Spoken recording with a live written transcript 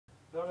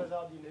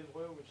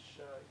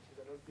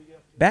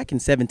Back in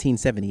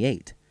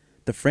 1778,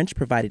 the French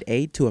provided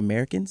aid to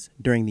Americans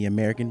during the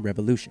American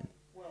Revolution.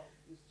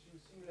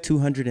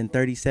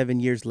 237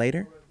 years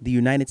later, the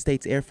United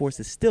States Air Force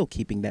is still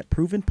keeping that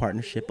proven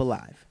partnership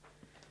alive.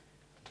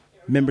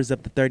 Members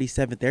of the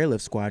 37th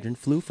Airlift Squadron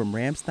flew from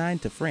Ramstein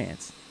to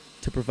France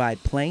to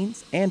provide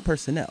planes and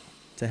personnel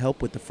to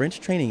help with the French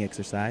training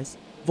exercise,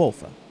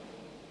 Wigfall.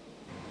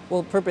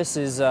 Well, the purpose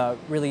is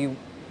really,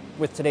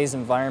 with today's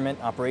environment,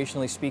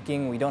 operationally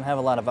speaking, we don't have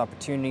a lot of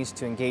opportunities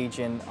to engage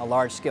in a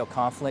large-scale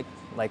conflict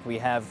like we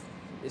have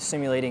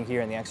simulating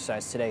here in the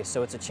exercise today.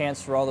 So it's a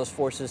chance for all those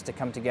forces to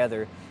come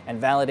together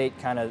and validate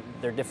kind of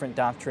their different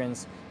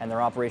doctrines and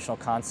their operational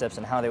concepts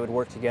and how they would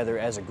work together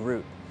as a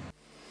group.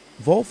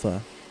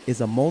 Wigfall is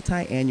a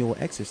multi-annual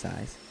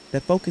exercise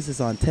that focuses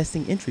on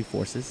testing entry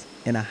forces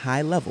in a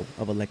high level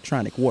of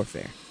electronic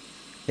warfare.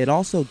 It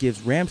also gives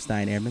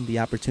Ramstein airmen the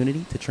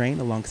opportunity to train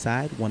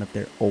alongside one of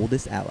their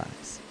oldest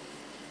allies.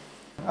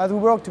 As we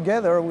work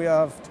together, we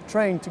have to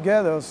train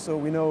together so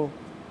we know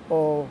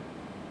all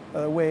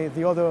the way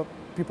the other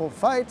people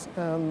fight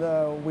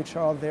and which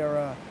are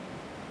their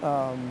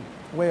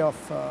way of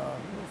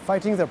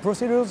fighting, their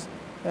procedures.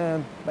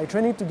 And by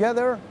training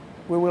together,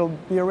 we will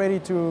be ready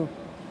to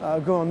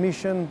go on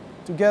mission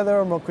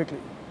together more quickly.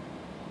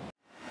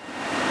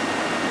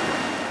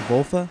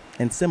 Wigfall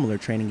and similar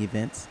training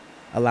events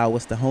allow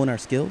us to hone our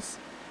skills,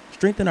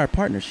 strengthen our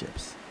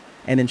partnerships,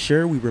 and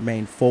ensure we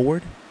remain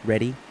forward,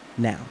 ready,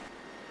 now.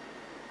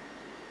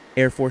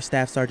 Air Force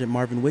Staff Sergeant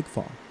Marvin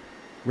Wigfall,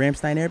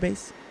 Ramstein Air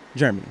Base,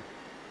 Germany.